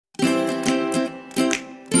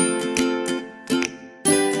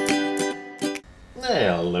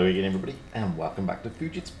Hello again everybody, and welcome back to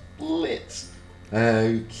Fujit's Blitz.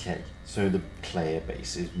 Okay, so the player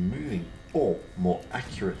base is moving, or more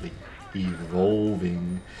accurately,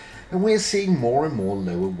 evolving. And we're seeing more and more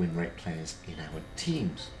lower win rate players in our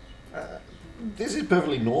teams. This is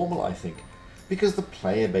perfectly normal, I think, because the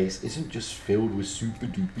player base isn't just filled with super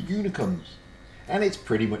duper unicorns. And it's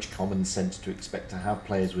pretty much common sense to expect to have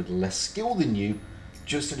players with less skill than you,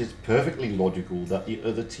 just as it's perfectly logical that the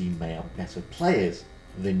other team may have better players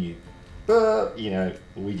than you. But, you know,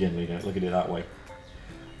 we generally don't look at it that way.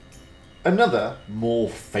 Another, more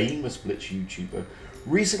famous Blitz YouTuber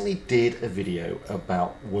recently did a video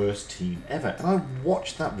about worst team ever, and I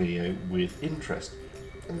watched that video with interest.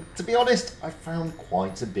 And to be honest, I found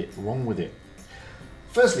quite a bit wrong with it.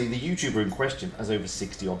 Firstly, the YouTuber in question has over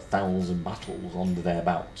 60-odd thousand battles under their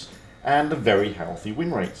belts, and a very healthy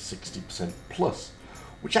win rate, 60% plus,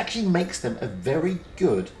 which actually makes them a very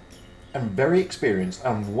good and very experienced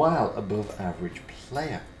and well above average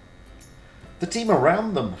player. The team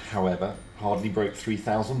around them, however, hardly broke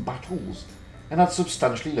 3,000 battles and had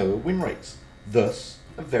substantially lower win rates, thus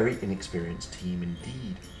a very inexperienced team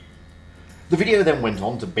indeed. The video then went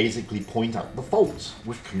on to basically point out the faults,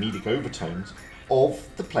 with comedic overtones, of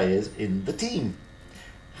the players in the team.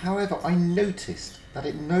 However, I noticed that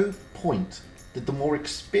at no point did the more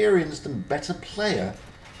experienced and better player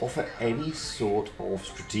offer any sort of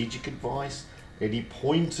strategic advice, any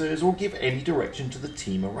pointers, or give any direction to the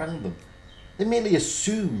team around them. They merely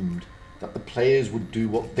assumed that the players would do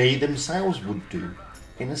what they themselves would do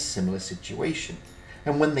in a similar situation.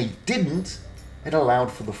 And when they didn't, it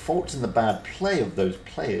allowed for the faults and the bad play of those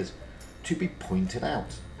players to be pointed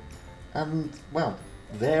out. And, well,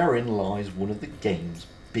 therein lies one of the game's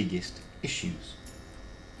biggest issues.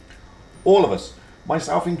 All of us,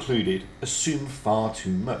 myself included, assume far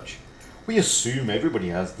too much. We assume everybody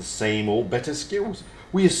has the same or better skills.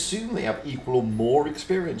 We assume they have equal or more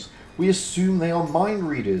experience. We assume they are mind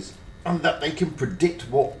readers and that they can predict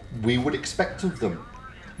what we would expect of them.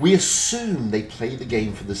 We assume they play the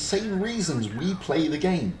game for the same reasons we play the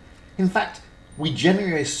game. In fact, we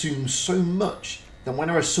generally assume so much that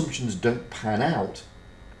when our assumptions don't pan out,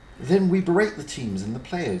 then we berate the teams and the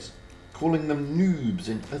players, calling them noobs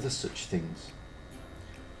and other such things.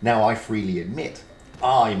 Now, I freely admit,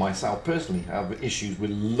 I myself personally have issues with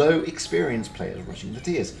low experienced players rushing the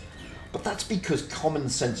tiers, but that's because common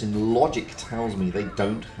sense and logic tells me they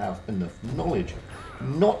don't have enough knowledge,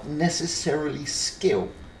 not necessarily skill,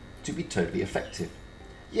 to be totally effective.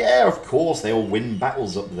 Yeah, of course they'll win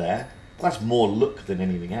battles up there, but that's more luck than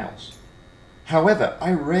anything else. However,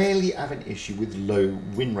 I rarely have an issue with low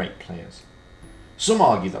win rate players. Some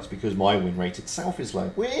argue that's because my win rate itself is low,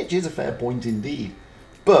 which is a fair point indeed.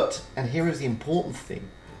 But, and here is the important thing,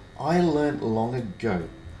 I learned long ago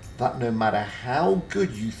that no matter how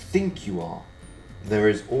good you think you are, there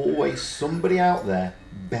is always somebody out there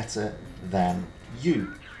better than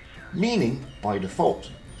you. Meaning, by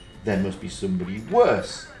default, there must be somebody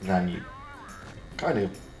worse than you. Kind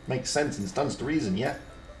of makes sense and stands to reason, yeah?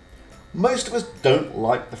 Most of us don't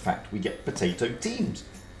like the fact we get potato teams,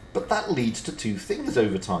 but that leads to two things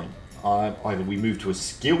over time. Either we move to a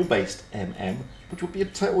skill-based MM, which would be a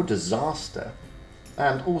total disaster,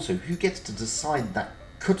 and also who gets to decide that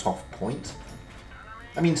cut-off point?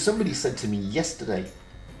 I mean, somebody said to me yesterday,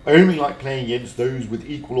 I only like playing against those with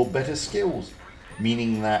equal or better skills,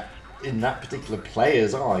 meaning that in that particular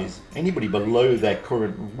player's eyes, anybody below their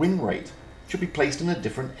current win rate should be placed in a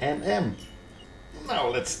different MM. Now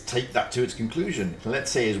let's take that to its conclusion. Let's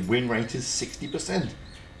say his win rate is 60%.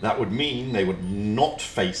 That would mean they would not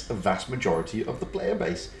face a vast majority of the player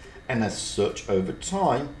base, and as such, over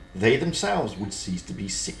time, they themselves would cease to be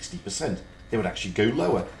 60%. They would actually go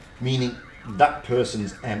lower, meaning that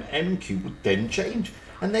person's MMQ would then change,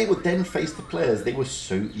 and they would then face the players they were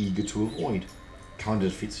so eager to avoid. Kind of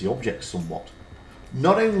defeats the object somewhat.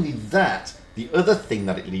 Not only that, the other thing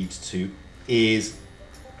that it leads to is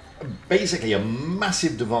basically a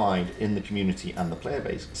massive divide in the community and the player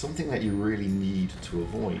base, something that you really need to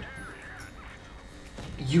avoid.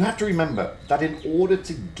 You have to remember that in order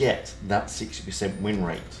to get that 60% win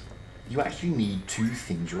rate, you actually need two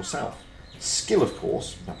things yourself. Skill, of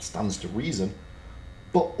course, that stands to reason,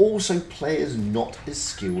 but also players not as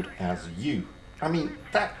skilled as you. I mean,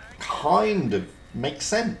 that kind of makes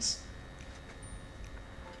sense.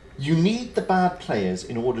 You need the bad players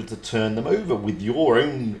in order to turn them over with your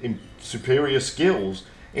own superior skills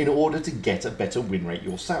in order to get a better win rate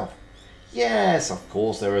yourself. Yes, of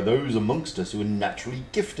course, there are those amongst us who are naturally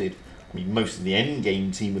gifted. I mean, most of the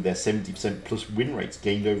endgame team with their 70% plus win rates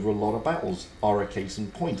gained over a lot of battles are a case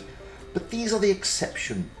in point. But these are the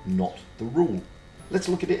exception, not the rule. let's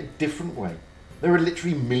look at it a different way. There are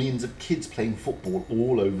literally millions of kids playing football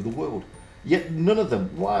all over the world, yet none of them,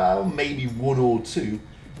 well, maybe one or two,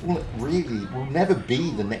 will never be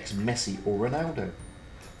the next Messi or Ronaldo.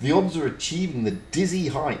 The odds of achieving the dizzy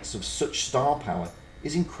heights of such star power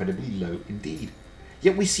is incredibly low indeed.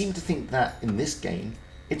 Yet we seem to think that in this game,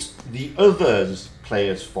 it's the other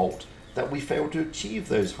players' fault that we fail to achieve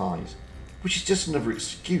those highs, which is just another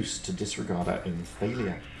excuse to disregard our own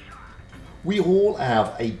failure. We all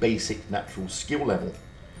have a basic natural skill level.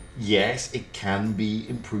 Yes, it can be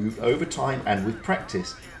improved over time and with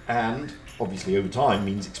practice, and obviously over time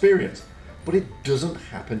means experience, but it doesn't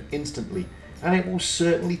happen instantly, and it will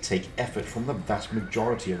certainly take effort from the vast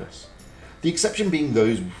majority of us. The exception being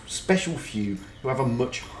those special few who have a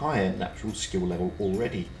much higher natural skill level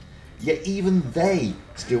already. Yet even they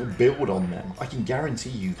still build on them, I can guarantee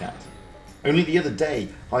you that. Only the other day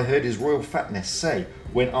I heard His Royal Fatness say,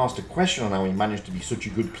 when asked a question on how he managed to be such a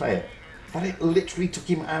good player, that it literally took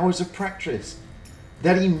him hours of practice.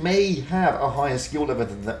 That he may have a higher skill level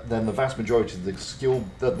than the vast majority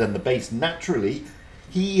of than the base naturally,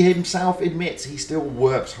 he himself admits he still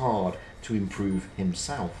works hard to improve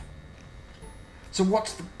himself. So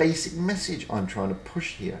what's the basic message I'm trying to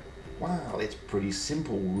push here? Well, it's pretty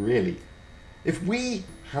simple really. If we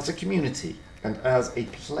as a community and as a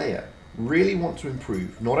player really want to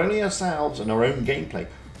improve not only ourselves and our own gameplay,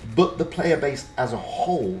 but the player base as a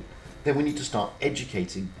whole, then we need to start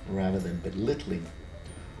educating rather than belittling.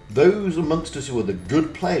 Those amongst us who are the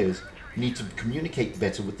good players need to communicate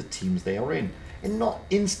better with the teams they are in and not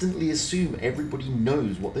instantly assume everybody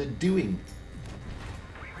knows what they're doing.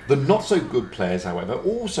 The not so good players, however,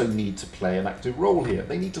 also need to play an active role here.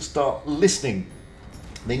 They need to start listening.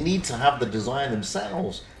 They need to have the desire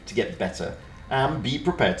themselves to get better and be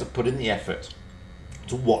prepared to put in the effort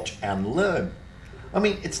to watch and learn. I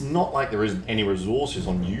mean, it's not like there isn't any resources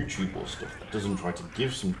on YouTube or stuff that doesn't try to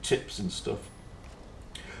give some tips and stuff.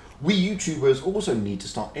 We YouTubers also need to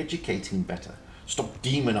start educating better, stop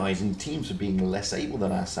demonizing teams for being less able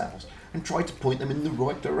than ourselves, and try to point them in the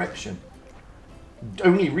right direction.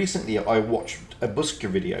 Only recently I watched a Busker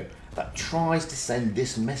video that tries to send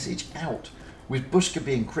this message out, with Busker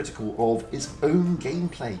being critical of his own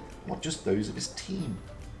gameplay, not just those of his team.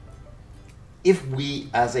 If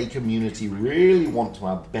we as a community really want to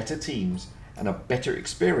have better teams and a better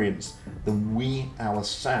experience, then we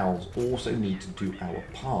ourselves also need to do our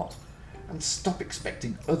part and stop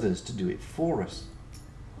expecting others to do it for us.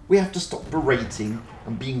 We have to stop berating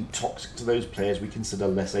and being toxic to those players we consider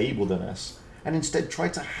less able than us, and instead try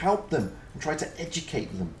to help them and try to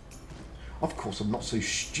educate them. Of course, I'm not so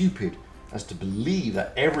stupid as to believe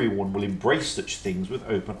that everyone will embrace such things with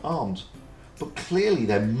open arms, but clearly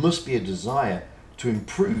there must be a desire to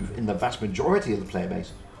improve in the vast majority of the player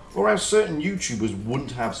base, or else certain YouTubers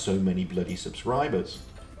wouldn't have so many bloody subscribers.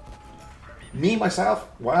 Me, myself,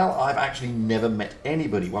 well, I've actually never met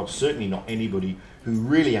anybody, well, certainly not anybody who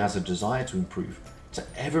really has a desire to improve, to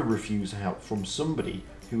ever refuse help from somebody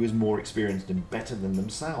who is more experienced and better than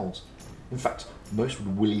themselves. In fact, most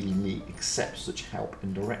would willingly accept such help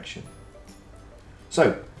and direction.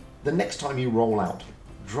 So, the next time you roll out,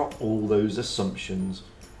 drop all those assumptions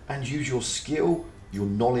and use your skill, your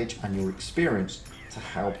knowledge and your experience to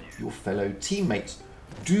help your fellow teammates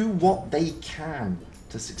do what they can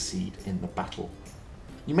to succeed in the battle.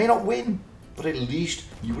 You may not win, but at least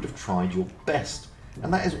you would have tried your best,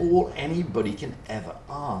 and that is all anybody can ever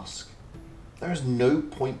ask. There is no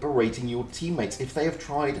point berating your teammates if they have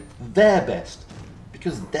tried their best,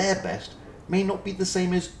 because their best may not be the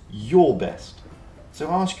same as your best. So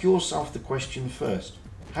ask yourself the question first.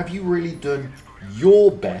 Have you really done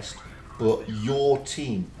your best, but your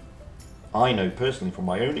team? I know personally from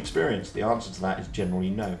my own experience, the answer to that is generally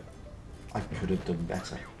no. I could have done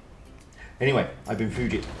better. Anyway, I've been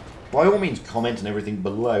Fujit. By all means, comment and everything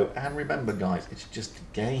below. And remember, guys, it's just a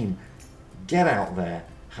game. Get out there,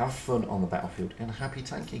 have fun on the battlefield, and happy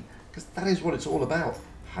tanking. Because that is what it's all about.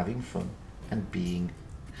 Having fun and being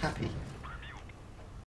happy.